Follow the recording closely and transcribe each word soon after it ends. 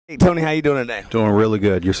Hey Tony, how you doing today? Doing really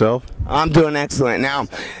good. Yourself? I'm doing excellent. Now,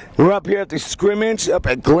 we're up here at the scrimmage up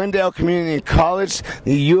at Glendale Community College.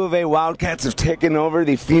 The U of A Wildcats have taken over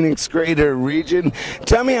the Phoenix greater region.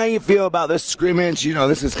 Tell me how you feel about this scrimmage. You know,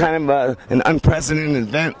 this is kind of an unprecedented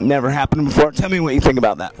event, never happened before. Tell me what you think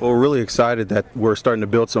about that. Well, we're really excited that we're starting to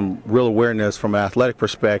build some real awareness from an athletic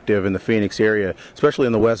perspective in the Phoenix area, especially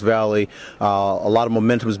in the West Valley. A lot of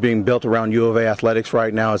momentum is being built around U of A athletics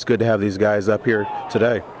right now. It's good to have these guys up here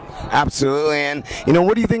today. Absolutely. And, you know,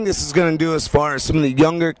 what do you think this is going to do as far as some of the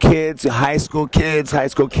younger kids, high school kids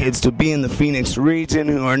to be in the Phoenix region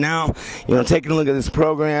who are now, you know, taking a look at this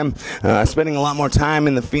program, spending a lot more time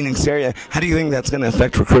in the Phoenix area? How do you think that's going to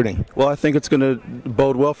affect recruiting? Well, I think it's going to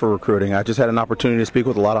bode well for recruiting. I just had an opportunity to speak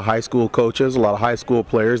with a lot of high school coaches, a lot of high school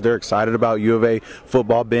players. They're excited about U of A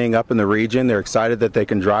football being up in the region. They're excited that they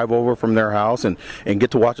can drive over from their house and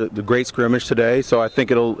get to watch the great scrimmage today. So I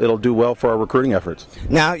think it'll do well for our recruiting efforts.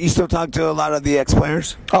 Now, you still talk to a lot of the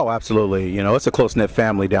ex-players? Oh, absolutely. You know, it's a close-knit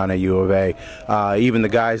family down at U of A. Even the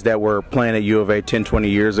guys that were playing at U of A 10, 20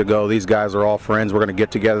 years ago, these guys are all friends. We're going to get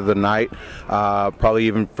together tonight, probably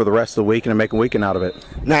even for the rest of the week, and make a weekend out of it.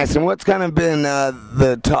 Nice. And what's kind of been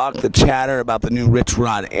the talk, the chatter about the new Rich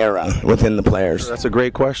Rod era within the players? That's a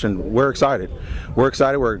great question. We're excited. We're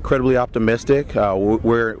excited. We're incredibly optimistic.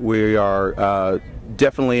 We are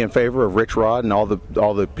definitely in favor of Rich Rod and all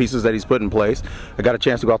the pieces that he's put in place. I got a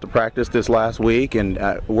chance to go out to practice this last week, and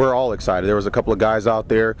we're all excited. There was a couple of guys out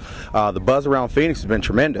there. The buzz around Phoenix has been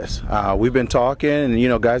tremendous. We've been talking, and you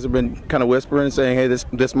know, guys have been kind of whispering and saying, "Hey,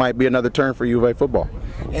 this might be another turn for U of A football."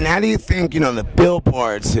 And how do you think, you know, the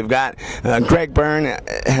billboards? You've got Greg Byrne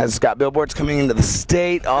has got billboards coming into the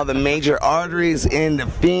state, all the major arteries into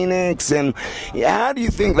Phoenix, and how do you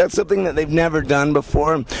think that's something that they've never done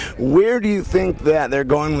before? Where do you think that they're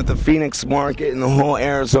going with the Phoenix market and the whole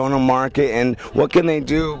Arizona market, and what can they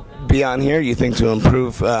do beyond here, you think, to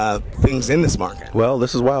improve things in this market? Well,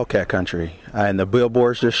 this is Wildcat country, and the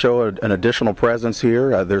billboards just show an additional presence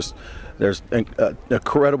here. There's an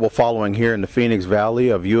incredible following here in the Phoenix Valley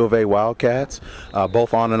of U of A Wildcats,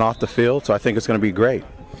 both on and off the field, so I think it's going to be great.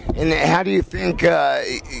 And how do you think,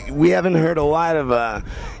 we haven't heard a lot of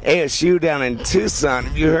ASU down in Tucson.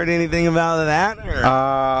 Have you heard anything about that?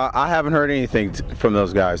 I haven't heard anything from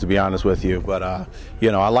those guys, to be honest with you, but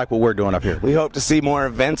you know, I like what we're doing up here. We hope to see more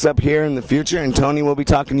events up here in the future, and Tony will be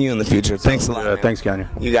talking to you in the future. Thanks a lot. Thanks, Canyon.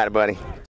 You got it, buddy.